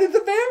the night at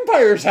the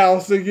vampire's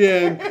house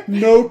again.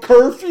 No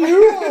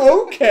curfew?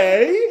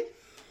 Okay.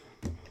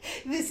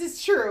 This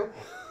is true.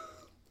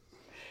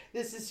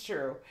 This is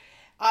true.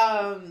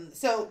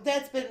 So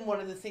that's been one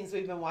of the things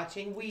we've been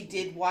watching. We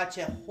did watch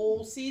a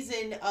whole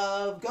season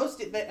of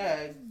Ghost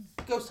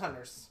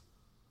Hunters.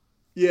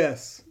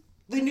 Yes.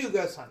 The new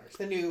Ghost Hunters.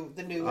 The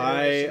new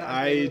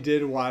I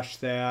did watch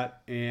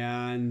that,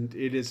 and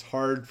it is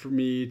hard for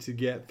me to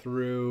get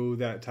through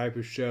that type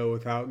of show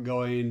without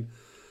going,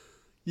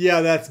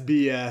 yeah, that's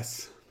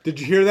BS. Did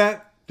you hear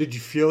that? Did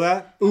you feel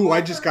that? Ooh,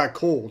 I just got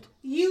cold.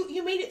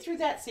 You made it through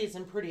that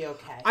season pretty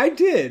okay. I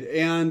did,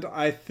 and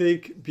I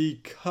think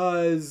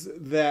because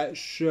that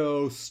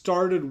show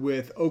started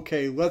with,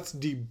 okay, let's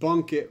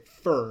debunk it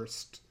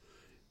first,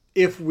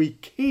 if we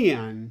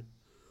can,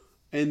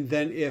 and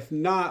then if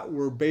not,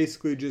 we're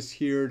basically just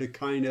here to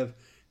kind of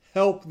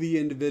help the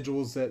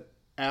individuals that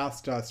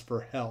asked us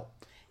for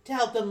help. To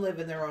help them live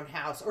in their own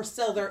house, or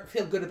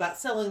feel good about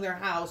selling their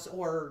house,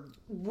 or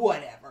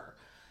whatever.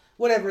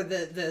 Whatever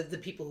the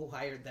people who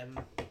hired them.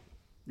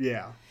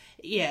 Yeah.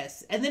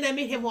 Yes, and then I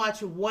made him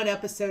watch one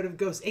episode of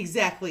Ghost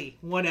Adventures.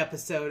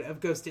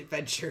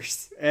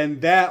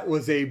 And that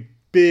was a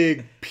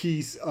big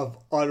piece of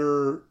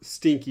utter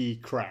stinky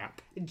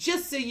crap.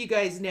 Just so you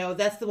guys know,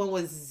 that's the one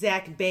with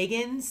Zach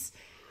Bagans,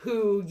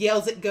 who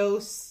yells at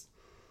ghosts,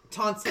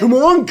 taunts him. Come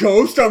on,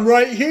 Ghost, I'm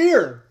right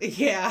here.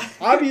 Yeah.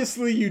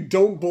 Obviously, you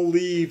don't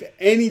believe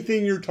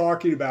anything you're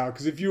talking about,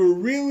 because if you were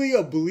really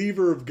a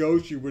believer of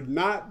ghosts, you would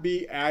not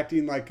be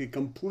acting like a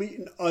complete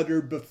and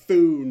utter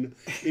buffoon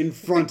in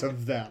front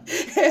of them.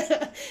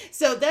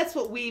 So that's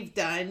what we've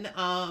done.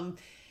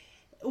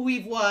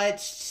 We've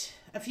watched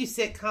a few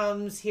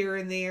sitcoms here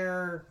and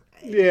there.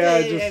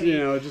 Yeah,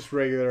 just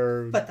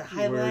regular but the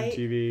highlight,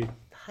 TV.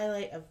 The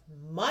highlight of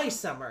my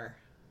summer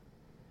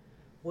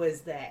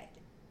was that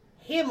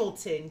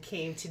Hamilton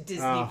came to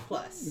Disney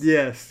Plus.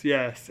 Yes.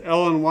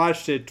 Ellen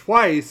watched it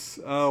twice.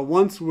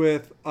 Once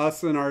with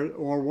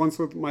once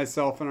with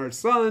myself and our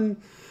son,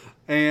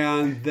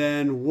 and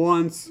then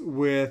once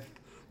with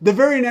the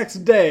very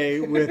next day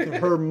with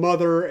her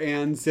mother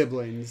and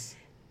siblings.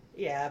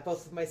 Yeah,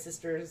 both of my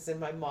sisters and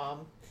my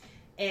mom.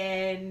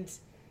 And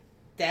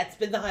that's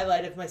been the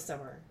highlight of my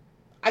summer.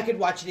 I could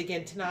watch it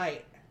again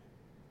tonight,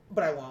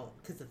 but I won't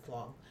because it's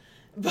long.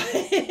 But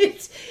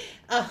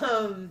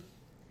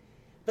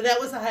that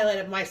was the highlight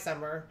of my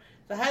summer.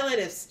 The highlight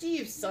of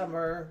Steve's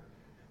summer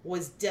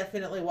was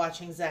definitely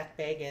watching Zach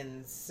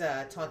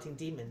Bagans' Taunting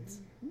Demons.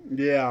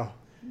 Yeah.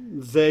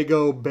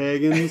 Zago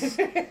Bagans.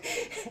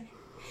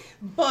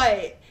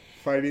 But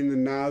fighting the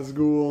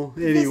Nazgul.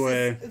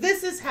 Anyway.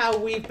 This is how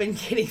we've been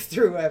getting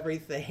through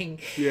everything.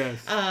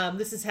 Yes.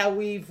 This is how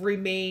we've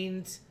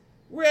remained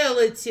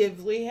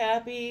relatively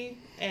happy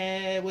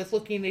with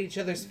looking at each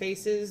other's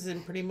faces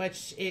and pretty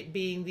much it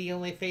being the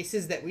only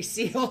faces that we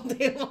see all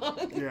day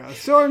long. Yeah.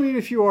 So, I mean,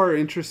 if you are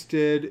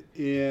interested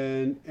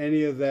in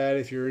any of that,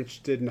 if you're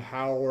interested in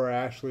how we're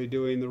actually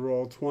doing the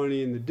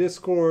Roll20 in the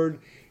Discord,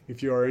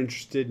 if you are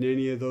interested in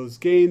any of those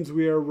games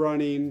we are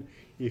running,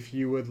 if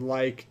you would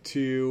like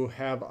to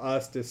have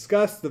us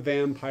discuss the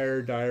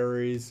Vampire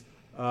Diaries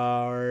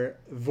or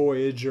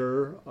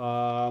Voyager,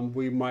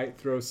 we might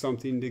throw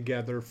something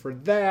together for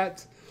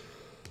that.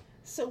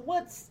 So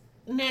what's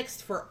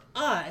next for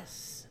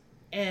us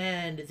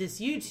and this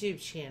YouTube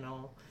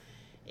channel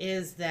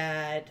is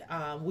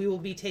that we will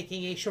be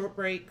taking a short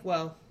break,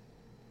 well,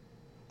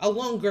 a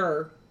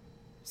longer,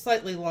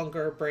 slightly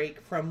longer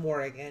break from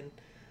Morrigan.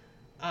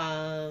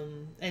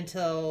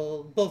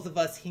 Until both of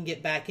us can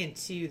get back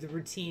into the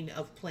routine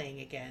of playing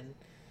again.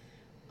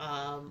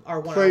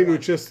 Playing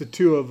with just the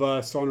two of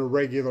us on a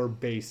regular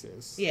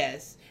basis.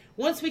 Yes.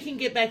 Once we can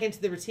get back into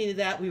the routine of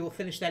that, we will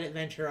finish that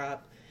adventure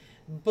up.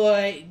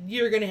 But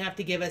you're going to have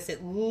to give us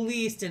at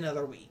least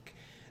another week.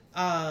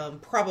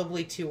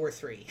 Probably 2 or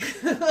 3.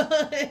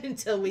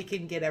 Until we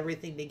can get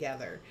everything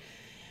together.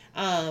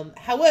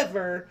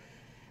 However,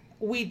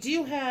 we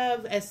do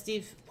have, as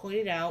Steve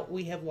pointed out,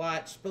 we have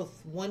watched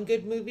both one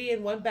good movie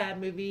and one bad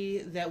movie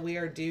that we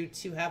are due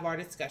to have our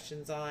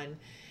discussions on.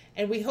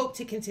 And we hope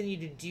to continue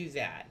to do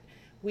that.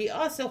 We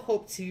also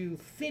hope to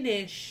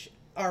finish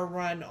our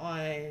run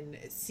on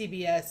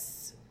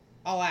CBS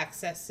All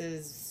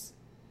Access's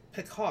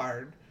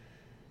Picard,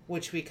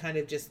 which we kind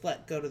of just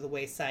let go to the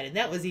wayside. And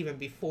that was even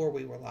before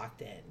we were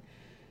locked in.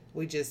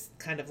 We just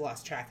kind of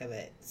lost track of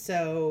it.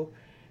 So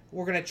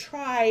we're going to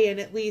try and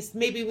at least,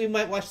 maybe we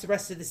might watch the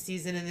rest of the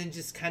season and then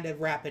just kind of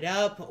wrap it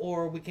up,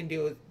 or we can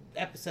do it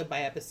episode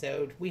by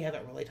episode. We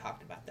haven't really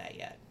talked about that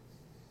yet.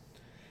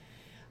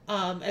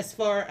 As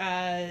far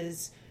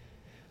as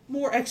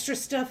more extra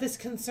stuff is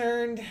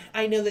concerned,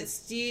 I know that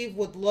Steve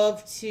would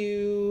love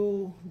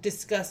to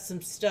discuss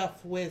some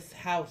stuff with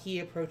how he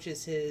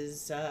approaches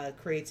his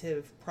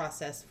creative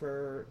process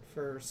for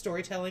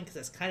storytelling, because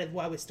that's kind of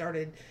why we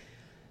started,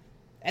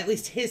 at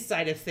least his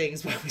side of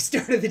things, when we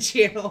started the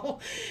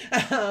channel.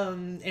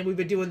 And we've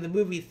been doing the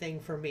movie thing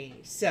for me.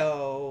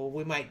 So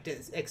we might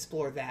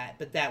explore that,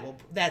 but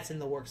that's in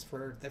the works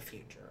for the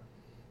future.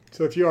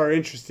 So if you are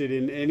interested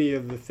in any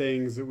of the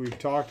things that we've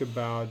talked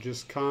about,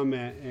 just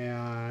comment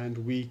and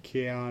we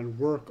can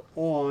work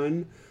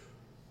on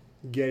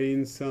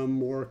getting some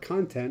more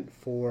content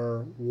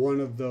for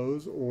one of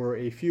those or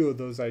a few of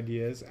those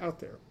ideas out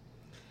there.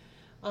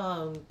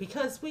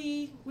 Because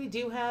we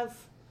do have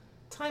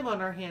time on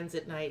our hands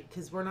at night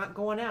because we're not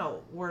going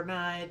out. We're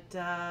not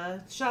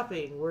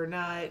shopping. We're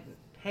not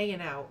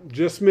hanging out.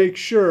 Just make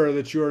sure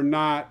that you're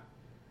not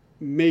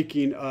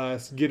making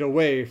us get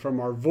away from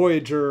our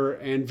Voyager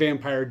and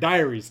Vampire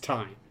Diaries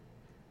time.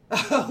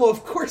 Oh,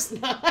 of course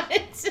not.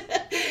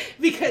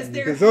 because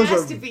there those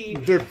has to be.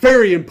 They're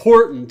very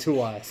important to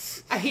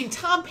us. I mean,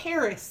 Tom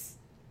Paris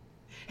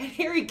and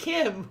Harry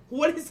Kim.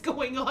 What is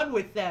going on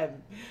with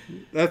them?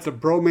 That's a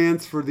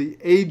bromance for the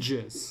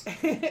ages.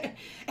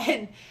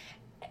 and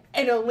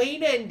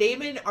Elena and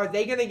Damon, are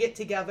they going to get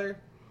together?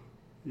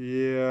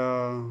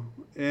 Yeah.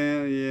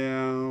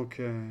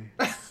 Okay.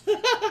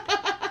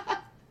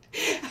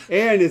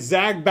 And is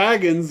Zach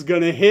Bagans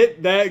going to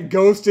hit that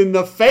ghost in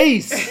the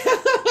face?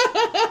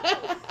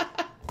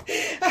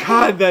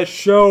 God, that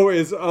show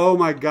is... Oh,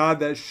 my God,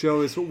 that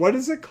show is... What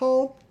is it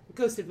called?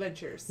 Ghost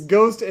Adventures.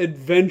 Ghost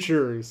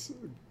Adventures.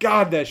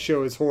 God, that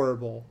show is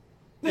horrible.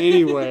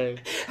 Anyway.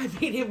 I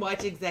made him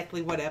watch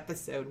exactly one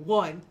episode.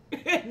 1.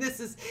 And this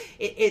is...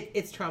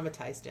 It's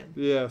traumatized him.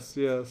 Yes.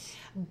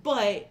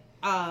 But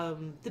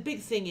the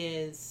big thing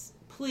is,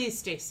 please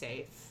stay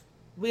safe.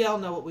 We all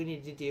know what we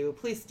need to do.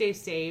 Please stay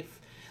safe.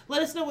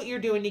 Let us know what you're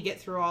doing to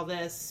get through all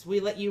this. We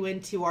let you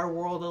into our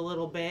world a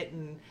little bit,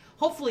 and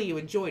hopefully you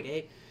enjoyed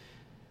it.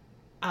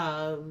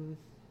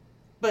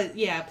 But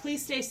yeah,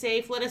 please stay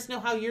safe. Let us know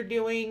how you're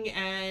doing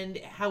and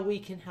how we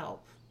can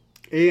help.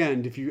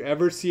 And if you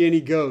ever see any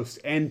ghosts,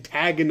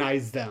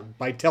 antagonize them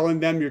by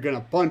telling them you're going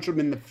to punch them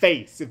in the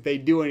face if they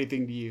do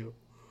anything to you.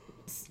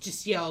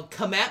 Just yell,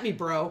 "Come at me,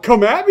 bro."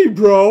 Come at me,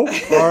 bro.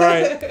 All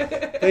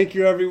right. Thank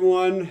you,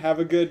 everyone. Have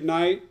a good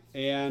night.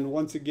 And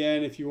once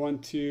again, if you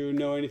want to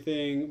know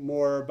anything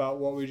more about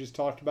what we just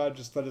talked about,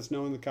 just let us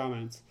know in the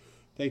comments.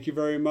 Thank you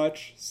very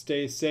much.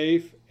 Stay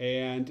safe.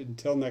 And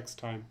until next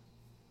time.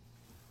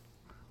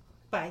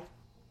 Bye.